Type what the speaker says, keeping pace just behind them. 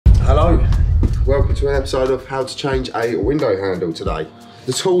Hello, welcome to an episode of how to change a window handle today.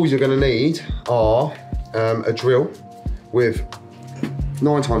 The tools you're going to need are a drill with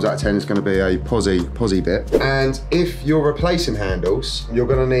 9 times out of 10 it's going to be a posi bit, and if you're replacing handles you're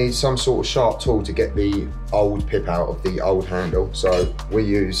going to need some sort of sharp tool to get the old pip out of the old handle. So we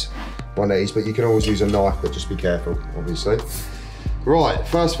use one of these, but you can always use a knife, but just be careful obviously. Right,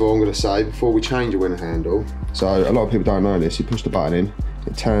 first of all I'm going to say before we change a window handle, so a lot of people don't know this, you push the button in,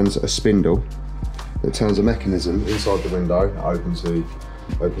 it turns a spindle, it turns a mechanism inside the window, it opens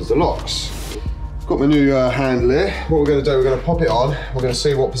the locks. Got my new handle here. What we're going to do, we're going to pop it on, we're going to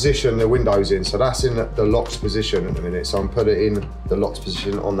see what position the window's in. So that's in the locks position at the minute, so I'm putting it in the locks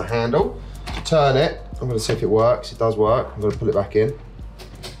position on the handle. Turn it, I'm going to see if it works. It does work. I'm going to pull it back in,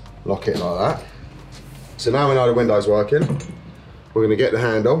 lock it like that. So now we know the window's working. We're going to get the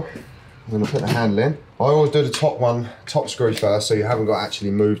handle, I'm going to put the handle in. I always do the top screw first, so you haven't got to actually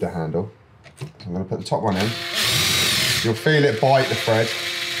move the handle. So I'm going to put the top one in. You'll feel it bite the thread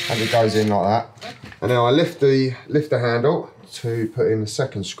as it goes in like that. And now I lift the handle to put in the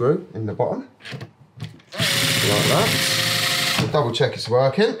second screw in the bottom, like that. I'll double check it's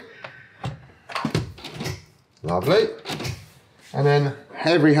working. Lovely. And then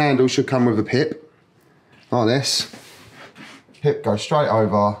every handle should come with a pip, like this. Pip goes straight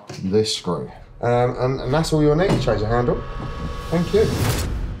over this screw. And that's all you'll need to change the handle. Thank you.